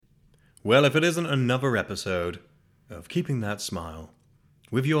Well, if it isn't another episode of Keeping That Smile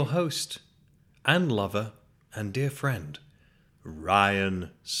with your host and lover and dear friend,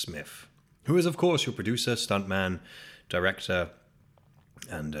 Ryan Smith, who is, of course, your producer, stuntman, director,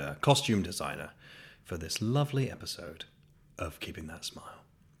 and costume designer for this lovely episode of Keeping That Smile.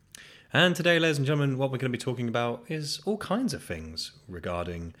 And today, ladies and gentlemen, what we're going to be talking about is all kinds of things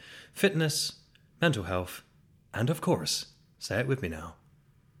regarding fitness, mental health, and, of course, say it with me now,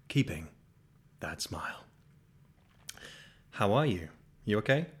 keeping that smile. How are you? You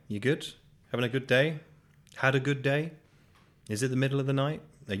okay? You good? Having a good day? Had a good day? Is it the middle of the night?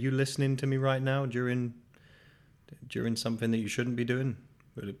 Are you listening to me right now during something that you shouldn't be doing?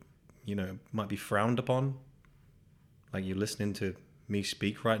 Might be frowned upon? Like you're listening to me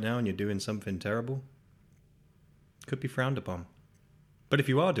speak right now and you're doing something terrible? Could be frowned upon. But if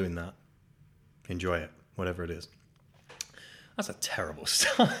you are doing that, enjoy it, whatever it is. That's a terrible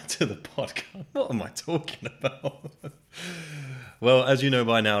start to the podcast. What am I talking about? Well, as you know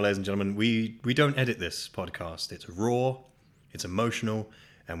by now, ladies and gentlemen, we don't edit this podcast. It's raw, it's emotional,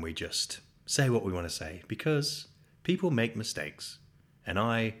 and we just say what we want to say because people make mistakes. And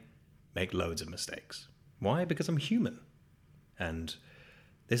I make loads of mistakes. Why? Because I'm human. And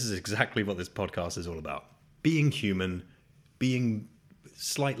this is exactly what this podcast is all about. Being human, being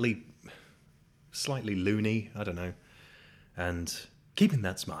slightly loony, I don't know, and keeping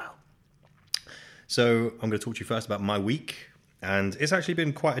that smile. So I'm going to talk to you first about my week, and it's actually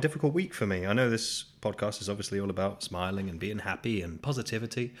been quite a difficult week for me. I know this podcast is obviously all about smiling and being happy and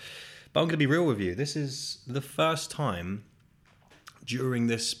positivity, but I'm going to be real with you. This is the first time during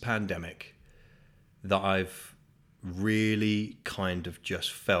this pandemic that I've really kind of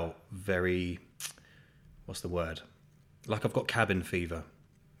just felt very, what's the word? Like I've got cabin fever,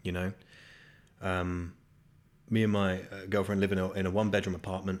 you know? Me and my girlfriend live in a one-bedroom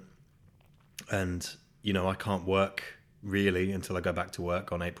apartment, and, you know, I can't work really until I go back to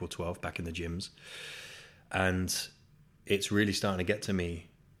work on April 12th, back in the gyms. And it's really starting to get to me,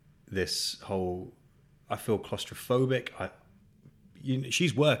 this whole, I feel claustrophobic.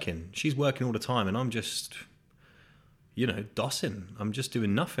 She's working all the time, and I'm just, dossing. I'm just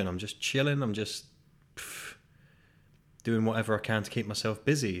doing nothing. I'm just chilling. I'm just doing whatever I can to keep myself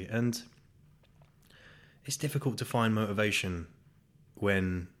busy. And it's difficult to find motivation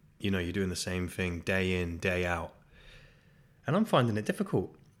when, you're doing the same thing day in, day out. And I'm finding it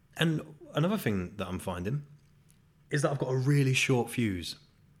difficult. And another thing that I'm finding is that I've got a really short fuse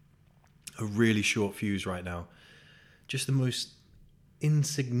right now. Just the most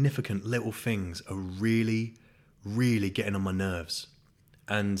insignificant little things are really, really getting on my nerves.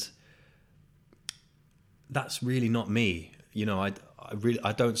 And that's really not me.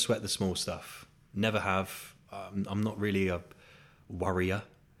 I don't sweat the small stuff. Never have. I'm not really a worrier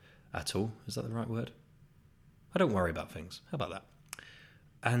at all. Is that the right word? I don't worry about things. How about that?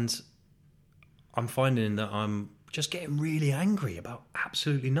 And I'm finding that I'm just getting really angry about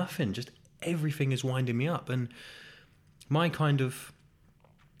absolutely nothing. Just everything is winding me up. And my kind of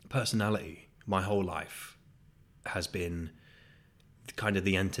personality, my whole life, has been kind of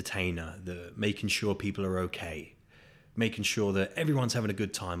the entertainer, the making sure people are okay, making sure that everyone's having a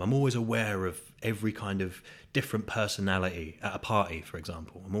good time. I'm always aware of every kind of different personality at a party, for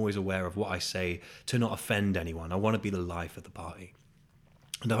example. I'm always aware of what I say to not offend anyone. I want to be the life of the party.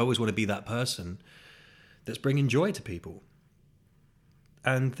 And I always want to be that person that's bringing joy to people.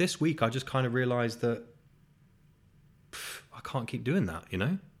 And this week I just kind of realized that I can't keep doing that,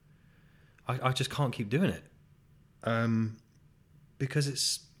 I just can't keep doing it. Because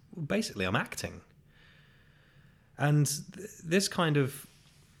it's basically I'm acting. And this kind of,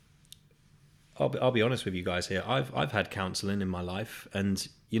 I'll be honest with you guys here. I've had counselling in my life, and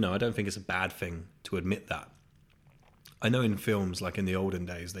I don't think it's a bad thing to admit that. I know in films, like in the olden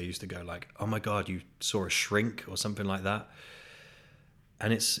days, they used to go like, "Oh my God, you saw a shrink" or something like that.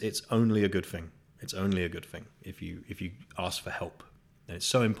 And it's only a good thing. It's only a good thing if you ask for help, and it's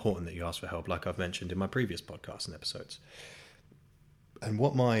so important that you ask for help, like I've mentioned in my previous podcasts and episodes. And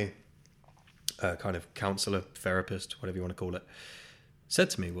what my kind of counsellor, therapist, whatever you want to call it,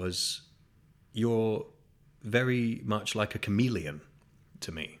 said to me was, you're very much like a chameleon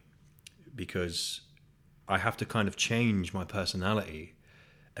to me, because I have to kind of change my personality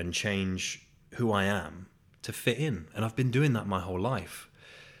and change who I am to fit in. And I've been doing that my whole life.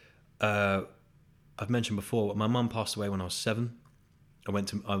 I've mentioned before, my mum passed away when I was 7.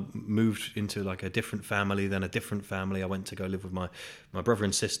 I moved into like a different family, then a different family. I went to go live with my brother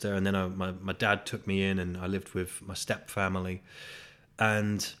and sister, and then my dad took me in, and I lived with my step family.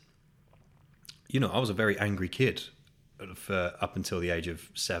 And, I was a very angry kid for up until the age of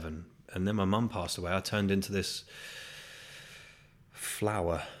 7. And then my mum passed away. I turned into this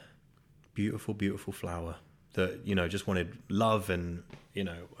flower, beautiful, beautiful flower that, just wanted love and,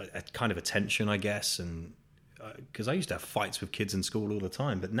 a kind of attention, I guess. And because I used to have fights with kids in school all the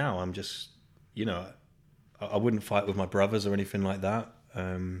time, but now I'm just, I wouldn't fight with my brothers or anything like that.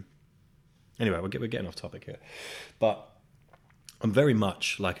 Anyway, we're getting off topic here. But I'm very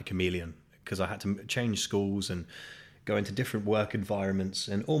much like a chameleon because I had to change schools and go into different work environments.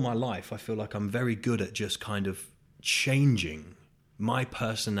 And all my life, I feel like I'm very good at just kind of changing my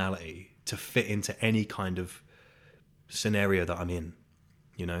personality to fit into any kind of scenario that I'm in,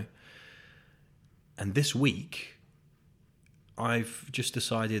 And this week, I've just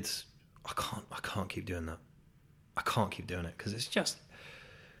decided I can't keep doing that. I can't keep doing it because it's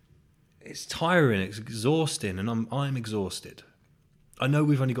tiring, it's exhausting, and I'm exhausted. I know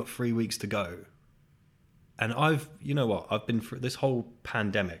we've only got 3 weeks to go. And I've been through this whole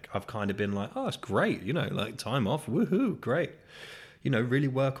pandemic. I've kind of been like, oh, it's great, like time off, woohoo, great. Really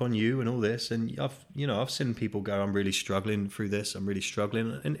work on you and all this. And I've seen people go, I'm really struggling through this. I'm really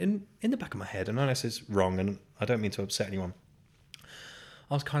struggling. And in the back of my head, and I know this is wrong, and I don't mean to upset anyone.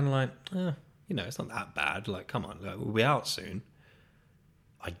 I was kind of like, it's not that bad. Like, come on, like, we'll be out soon.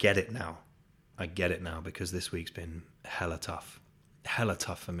 I get it now because this week's been hella tough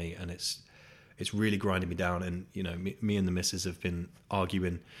for me, and it's really grinding me down. And me and the missus have been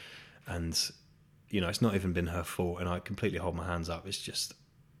arguing, and it's not even been her fault, and I completely hold my hands up. It's just,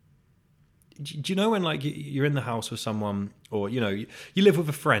 do you know when like you're in the house with someone, or you live with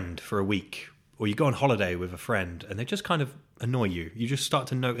a friend for a week, or you go on holiday with a friend, and they just kind of annoy you. You just start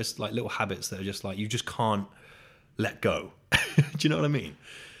to notice like little habits that are just like you just can't let go. Do you know what I mean?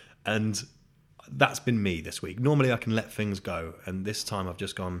 And that's been me this week. Normally I can let things go, and this time I've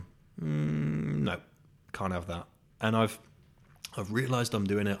just gone, no, can't have that. And I've realised I'm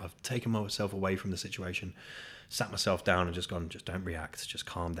doing it. I've taken myself away from the situation, sat myself down and just gone, just don't react, just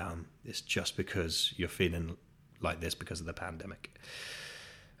calm down. It's just because you're feeling like this because of the pandemic.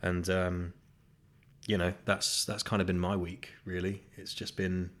 And, that's kind of been my week, really. It's just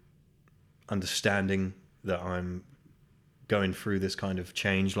been understanding that I'm going through this kind of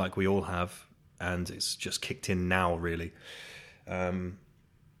change like we all have, and it's just kicked in now, really.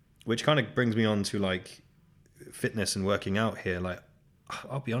 Which kind of brings me on to like fitness and working out here. Like,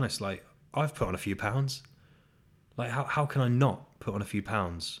 I'll be honest, like I've put on a few pounds. Like how can I not put on a few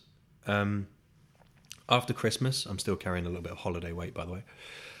pounds? After Christmas, I'm still carrying a little bit of holiday weight, by the way.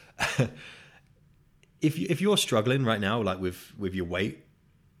 If you're struggling right now, like with your weight,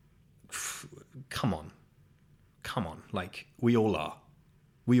 come on. Like we all are.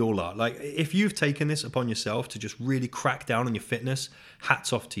 Like, if you've taken this upon yourself to just really crack down on your fitness,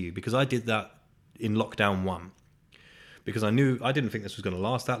 hats off to you, because I did that in lockdown 1. Because I didn't think this was going to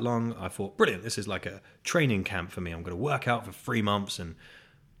last that long. I thought, brilliant, this is like a training camp for me. I'm going to work out for 3 months and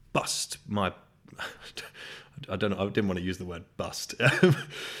bust my... I didn't want to use the word bust.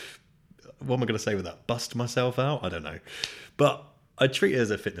 What am I going to say with that? Bust myself out? I don't know. But I treat it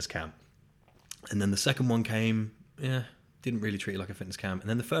as a fitness camp. And then the second one came, didn't really treat it like a fitness camp. And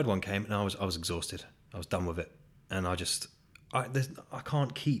then the third one came, and I was exhausted. I was done with it. And I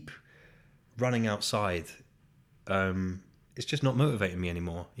can't keep running outside. It's just not motivating me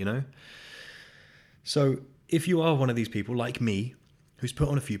anymore, So if you are one of these people like me who's put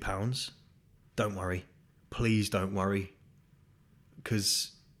on a few pounds, don't worry. Please don't worry.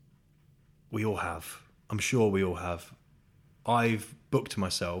 Because we all have. I'm sure we all have. I've booked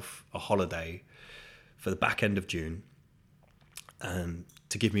myself a holiday for the back end of June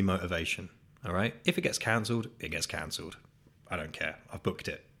to give me motivation. All right. If it gets cancelled, it gets cancelled. I don't care. I've booked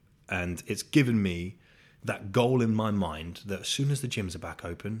it. And it's given me that goal in my mind that as soon as the gyms are back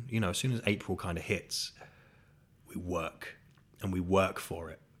open, as soon as April kind of hits, we work and we work for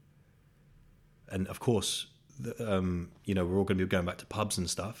it. And of course, we're all going to be going back to pubs and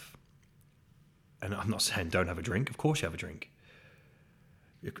stuff. And I'm not saying don't have a drink. Of course you have a drink.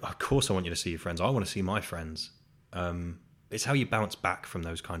 Of course I want you to see your friends. I want to see my friends. It's how you bounce back from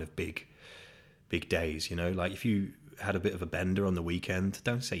those kind of big days, Like if you had a bit of a bender on the weekend,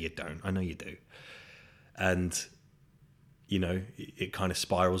 don't say you don't. I know you do. And, it kind of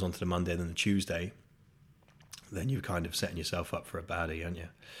spirals onto the Monday and then the Tuesday. Then you're kind of setting yourself up for a baddie, aren't you?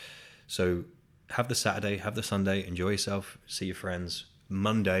 So have the Saturday, have the Sunday, enjoy yourself, see your friends.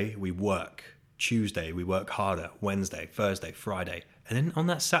 Monday, we work. Tuesday, we work harder. Wednesday, Thursday, Friday. And then on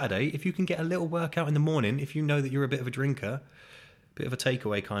that Saturday, if you can get a little workout in the morning, if you know that you're a bit of a drinker, a bit of a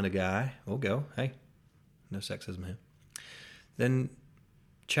takeaway kind of guy or girl, hey, no sexism here, then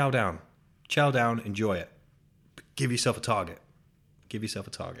chow down, enjoy it. Give yourself a target.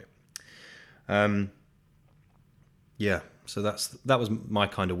 Yeah, so that was my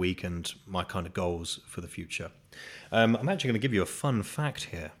kind of week and my kind of goals for the future. I'm actually going to give you a fun fact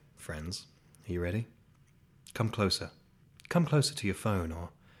here, friends. Are you ready? Come closer. Come closer to your phone or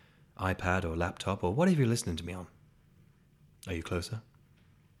iPad or laptop or whatever you're listening to me on. Are you closer?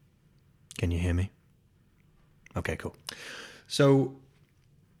 Can you hear me? Okay, cool. So,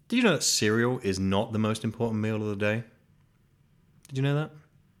 did you know that cereal is not the most important meal of the day? Did you know that?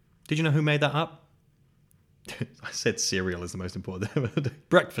 Did you know who made that up? I said cereal is the most important thing of the day.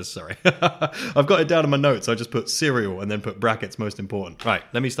 Breakfast, sorry. I've got it down in my notes. I just put cereal and then put brackets most important. Right,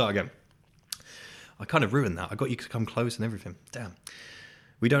 let me start again. I kind of ruined that. I got you to come close and everything. Damn.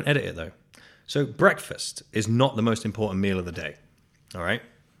 We don't edit it though. So breakfast is not the most important meal of the day. All right?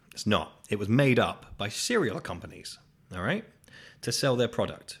 It's not. It was made up by cereal companies, all right, to sell their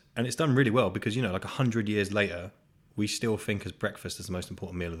product. And it's done really well because, you know, like 100 years later, we still think as breakfast is the most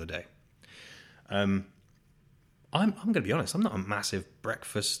important meal of the day. I'm going to be honest, I'm not a massive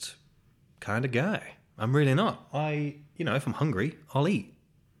breakfast kind of guy. I'm really not. If I'm hungry, I'll eat.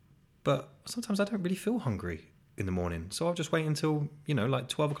 But sometimes I don't really feel hungry in the morning. So I'll just wait until, like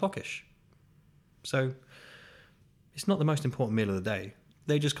 12 o'clock-ish. So it's not the most important meal of the day.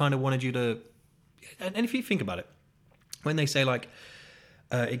 They just kind of wanted you to... And if you think about it, when they say, like,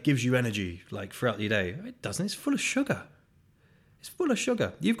 it gives you energy, like, throughout the day, it doesn't. It's full of sugar. It's full of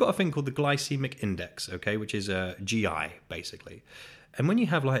sugar. You've got a thing called the glycemic index, okay, which is GI, basically. And when you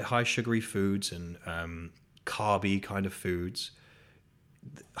have, like, high sugary foods and carby kind of foods,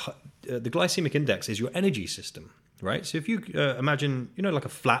 the glycemic index is your energy system, right? So if you imagine, like a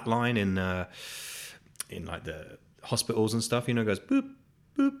flat line in like the hospitals and stuff, it goes boop,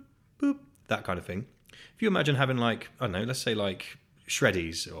 boop, boop, that kind of thing. If you imagine having like, I don't know, let's say like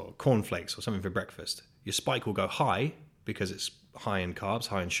shreddies or cornflakes or something for breakfast, your spike will go high because it's high in carbs,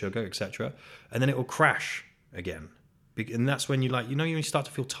 high in sugar, etc. And then it will crash again. And that's when you start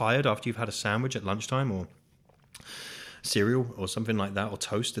to feel tired after you've had a sandwich at lunchtime or cereal or something like that, or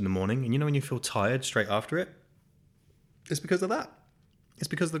toast in the morning. And when you feel tired straight after it, it's because of that. It's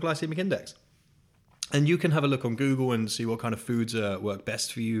because of the glycemic index. And you can have a look on Google and see what kind of foods work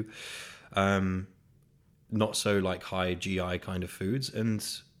best for you. Not so like high GI kind of foods. And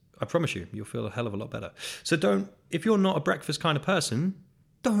I promise you, you'll feel a hell of a lot better. So if you're not a breakfast kind of person,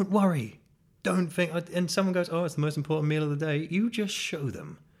 don't worry. Don't think, and someone goes, oh, it's the most important meal of the day. You just show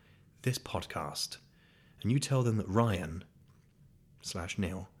them this podcast and you tell them that Ryan/Neil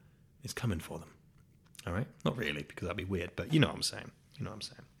is coming for them. All right? Not really, because that'd be weird, but you know what I'm saying.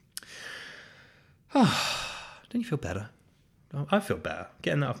 Don't you feel better? I feel better.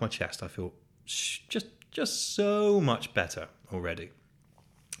 Getting that off my chest, I feel just so much better already.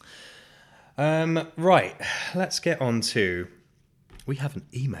 Right, let's get on to... We have an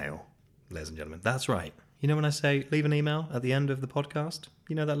email, ladies and gentlemen. That's right. You know when I say leave an email at the end of the podcast?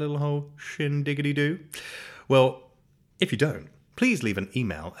 You know that little whole shindiggity-doo? Well, if you don't, please leave an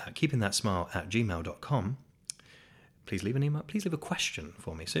email at keepingthatsmile@gmail.com. Please leave an email. Please leave a question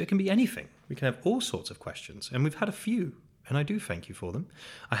for me. So it can be anything. We can have all sorts of questions. And we've had a few, and I do thank you for them.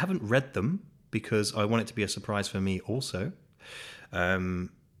 I haven't read them because I want it to be a surprise for me also,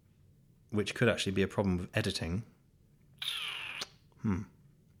 which could actually be a problem with editing.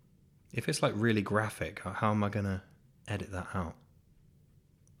 If it's like really graphic, how am I going to edit that out?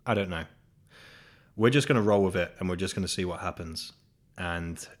 I don't know. We're just going to roll with it and we're just going to see what happens.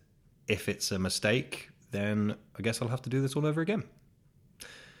 And if it's a mistake, then I guess I'll have to do this all over again.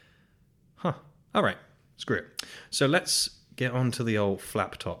 All right. Screw it. So let's get on to the old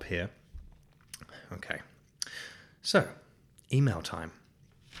flap top here. Okay. So, email time.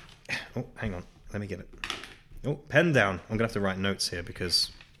 Oh, hang on. Let me get it. Oh, pen down. I'm going to have to write notes here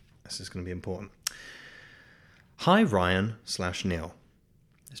because this is going to be important. Hi, Ryan/Neil.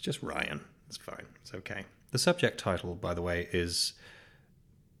 It's just Ryan. It's fine. It's okay. The subject title, by the way, is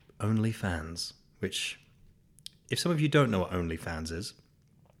OnlyFans, which, if some of you don't know what OnlyFans is,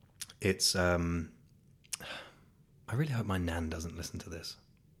 it's... I really hope my nan doesn't listen to this.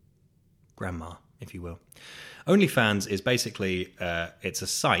 Grandma, if you will. OnlyFans is basically, it's a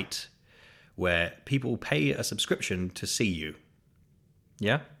site where people pay a subscription to see you.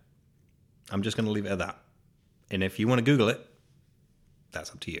 Yeah? I'm just going to leave it at that. And if you want to Google it,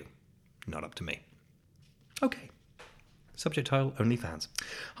 that's up to you. Not up to me. Okay. Subject title, OnlyFans.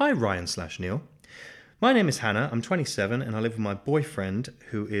 Hi, Ryan/Neil. My name is Hannah. I'm 27 and I live with my boyfriend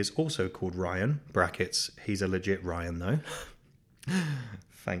who is also called Ryan. Brackets, he's a legit Ryan though.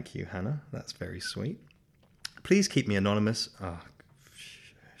 Thank you, Hannah. That's very sweet. Please keep me anonymous.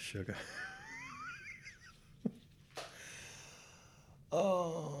 Sugar.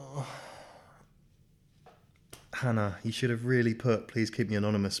 Hannah, you should have really put please keep me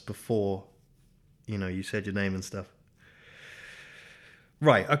anonymous before, you said your name and stuff.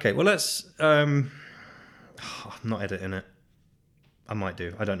 Right, okay, well let's... I'm not editing it. I might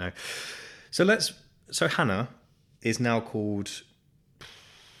do, I don't know. So Hannah is now called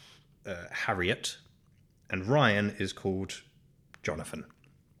Harriet, and Ryan is called Jonathan.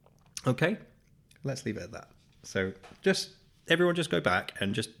 Okay, let's leave it at that. So everyone just go back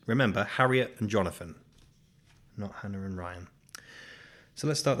and just remember Harriet and Jonathan, not Hannah and Ryan. So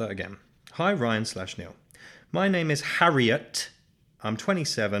let's start that again. Hi, Ryan/Neil. My name is Harriet. I'm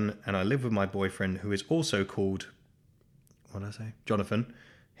 27 and I live with my boyfriend who is also called, what did I say? Jonathan.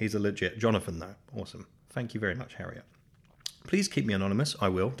 He's a legit Jonathan though. Awesome. Thank you very much, Harriet. Please keep me anonymous. I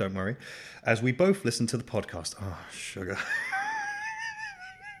will, don't worry. As we both listen to the podcast. Oh, sugar.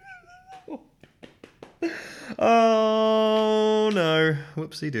 Oh, no.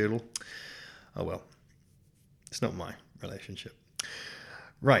 Whoopsie doodle. Oh, well. It's not my relationship.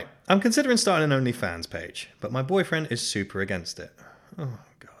 Right. I'm considering starting an OnlyFans page, but my boyfriend is super against it. Oh,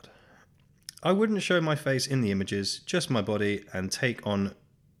 God. I wouldn't show my face in the images, just my body, and take on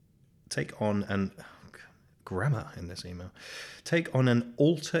an... grammar in this email. Take on an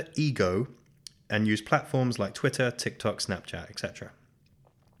alter ego and use platforms like Twitter, TikTok, Snapchat, etc.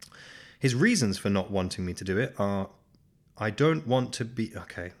 His reasons for not wanting me to do it are, I don't want to be...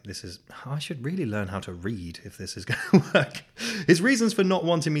 Okay, I should really learn how to read if this is going to work. His reasons for not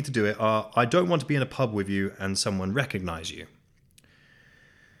wanting me to do it are, I don't want to be in a pub with you and someone recognise you.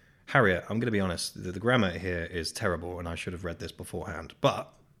 Harriet, I'm going to be honest, the grammar here is terrible and I should have read this beforehand,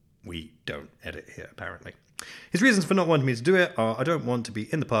 but we don't edit here, apparently. His reasons for not wanting me to do it are, I don't want to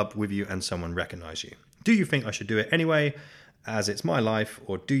be in the pub with you and someone recognise you. Do you think I should do it anyway, as it's my life,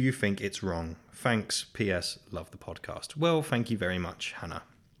 or do you think it's wrong? Thanks, P.S. Love the podcast. Well, thank you very much, Hannah.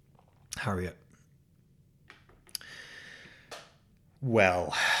 Harriet.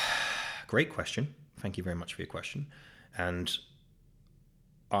 Well, great question. Thank you very much for your question. And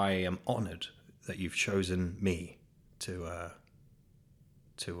I am honoured that you've chosen me to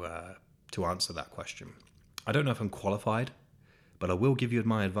answer that question. I don't know if I'm qualified, but I will give you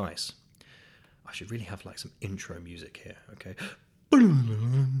my advice. I should really have like some intro music here, okay?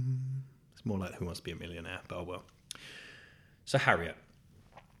 It's more like Who Wants to Be a Millionaire, but oh well. So Harriet,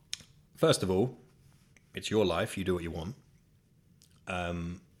 first of all, it's your life, you do what you want.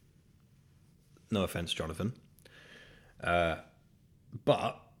 No offence, Jonathan.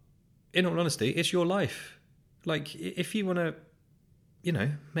 But, in all honesty, it's your life. Like, if you want to,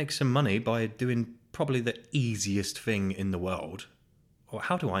 make some money by doing probably the easiest thing in the world. Or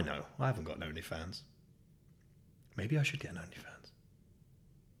how do I know? I haven't got an OnlyFans. Maybe I should get an OnlyFans.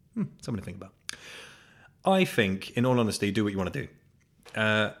 Something to think about. I think, in all honesty, do what you want to do.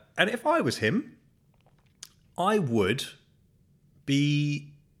 And if I was him, I would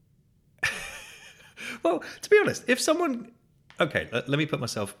be... Well, to be honest, if someone... Okay, let me put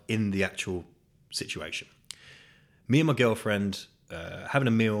myself in the actual situation. Me and my girlfriend... having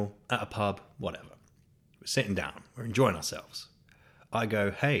a meal at a pub, whatever. We're sitting down, we're enjoying ourselves. I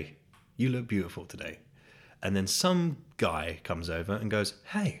go, hey, you look beautiful today. And then some guy comes over and goes,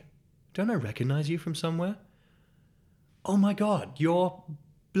 hey, don't I recognize you from somewhere? Oh my God, you're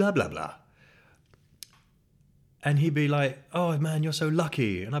blah, blah, blah. And he'd be like, oh man, you're so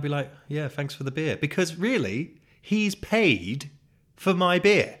lucky. And I'd be like, yeah, thanks for the beer. Because really, he's paid for my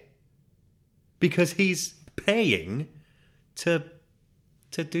beer. Because he's paying to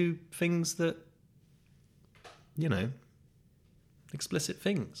do things that, explicit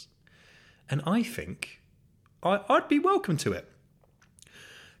things. And I think I'd be welcome to it.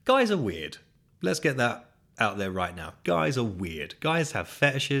 Guys are weird. Let's get that out there right now. Guys are weird. Guys have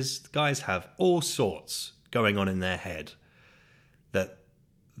fetishes. Guys have all sorts going on in their head that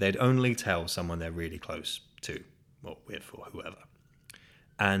they'd only tell someone they're really close to or weird for, whoever.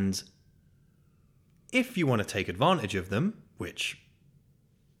 And if you want to take advantage of them, which,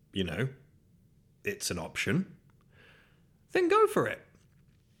 it's an option, then go for it.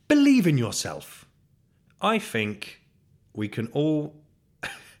 Believe in yourself. I think we can all...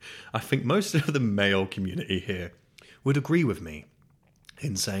 I think most of the male community here would agree with me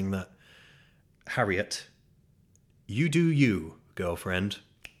in saying that, Harriet, you do you, girlfriend.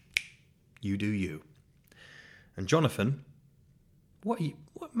 You do you. And Jonathan, what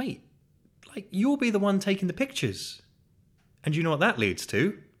mate? Like, you'll be the one taking the pictures. And you know what that leads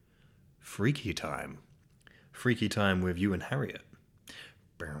to? Freaky time. Freaky time with you and Harriet.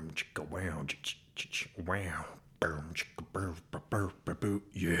 Yeah.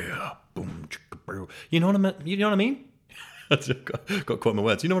 You know what I mean? Got quite my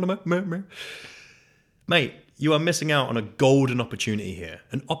words. You know what I mean? Mate, You are missing out on a golden opportunity here.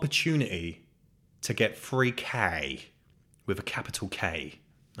 An opportunity to get free K with a capital K.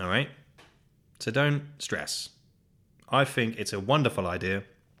 All right? So don't stress. I think it's a wonderful idea.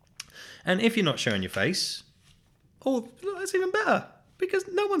 And if you're not showing your face, oh, that's even better. Because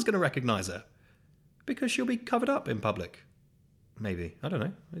no one's going to recognize her. Because she'll be covered up in public. Maybe. I don't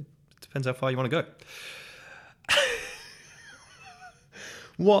know. It depends how far you want to go.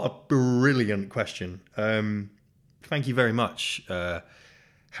 What a brilliant question. Thank you very much,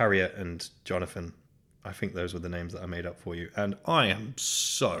 Harriet and Jonathan. I think those were the names that I made up for you. And I am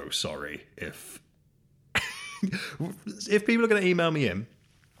so sorry if people are going to email me in.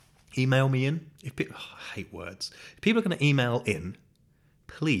 I hate words. If people are going to email in,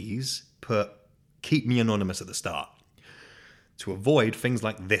 please keep me anonymous at the start to avoid things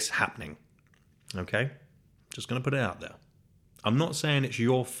like this happening. Okay? Just going to put it out there. I'm not saying it's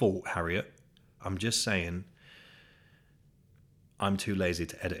your fault, Harriet. I'm just saying I'm too lazy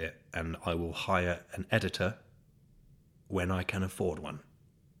to edit it, and I will hire an editor when I can afford one.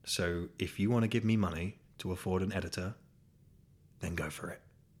 So if you want to give me money to afford an editor, then go for it.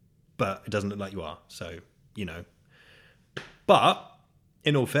 But it doesn't look like you are, so, you know. But,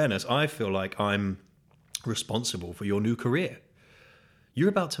 in all fairness, I feel like I'm responsible for your new career. You're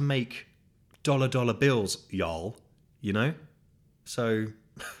about to make dollar bills, y'all, you know? So,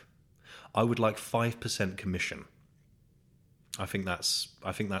 I would like 5% commission. I think that's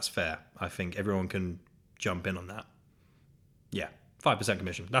fair. I think everyone can jump in on that. Yeah, 5%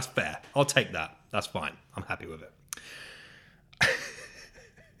 commission. That's fair. I'll take that. That's fine. I'm happy with it.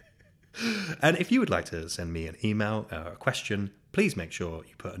 And if you would like to send me an email or a question, please make sure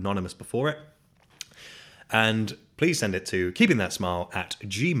you put anonymous before it. And please send it to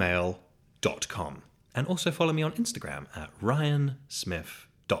keepingthatsmile@gmail.com. And also follow me on Instagram at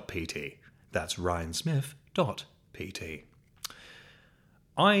ryansmith.pt. That's ryansmith.pt.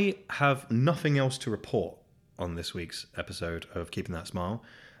 I have nothing else to report on this week's episode of Keeping That Smile.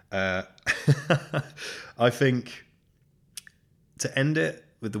 I think to end it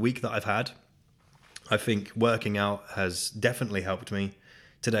with the week that I've had, I think working out has definitely helped me.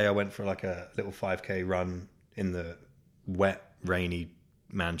 Today I went for like a little 5K run in the wet, rainy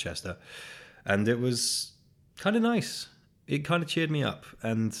Manchester. And it was kind of nice. It kind of cheered me up.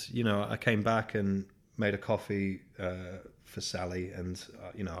 And, you know, I came back and made a coffee for Sally. And,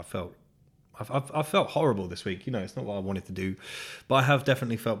 you know, I felt horrible this week. You know, it's not what I wanted to do. But I have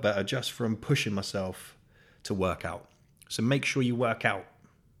definitely felt better just from pushing myself to work out. So make sure you work out.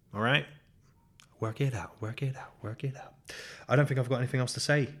 All right? Work it out. I don't think I've got anything else to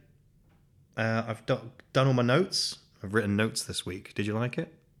say. I've done all my notes. I've written notes this week. Did you like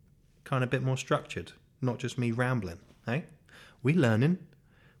it? Kind of a bit more structured. Not just me rambling. Hey? We learning.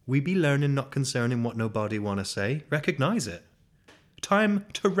 We be learning, not concerning what nobody want to say. Recognize it. Time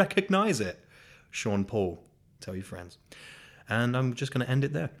to recognize it. Sean Paul. Tell your friends. And I'm just going to end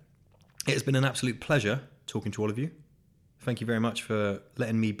it there. It has been an absolute pleasure talking to all of you. Thank you very much for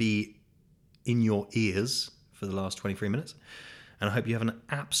letting me be in your ears for the last 23 minutes. And I hope you have an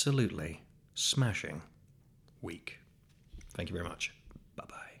absolutely smashing week. Thank you very much.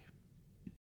 Bye-bye.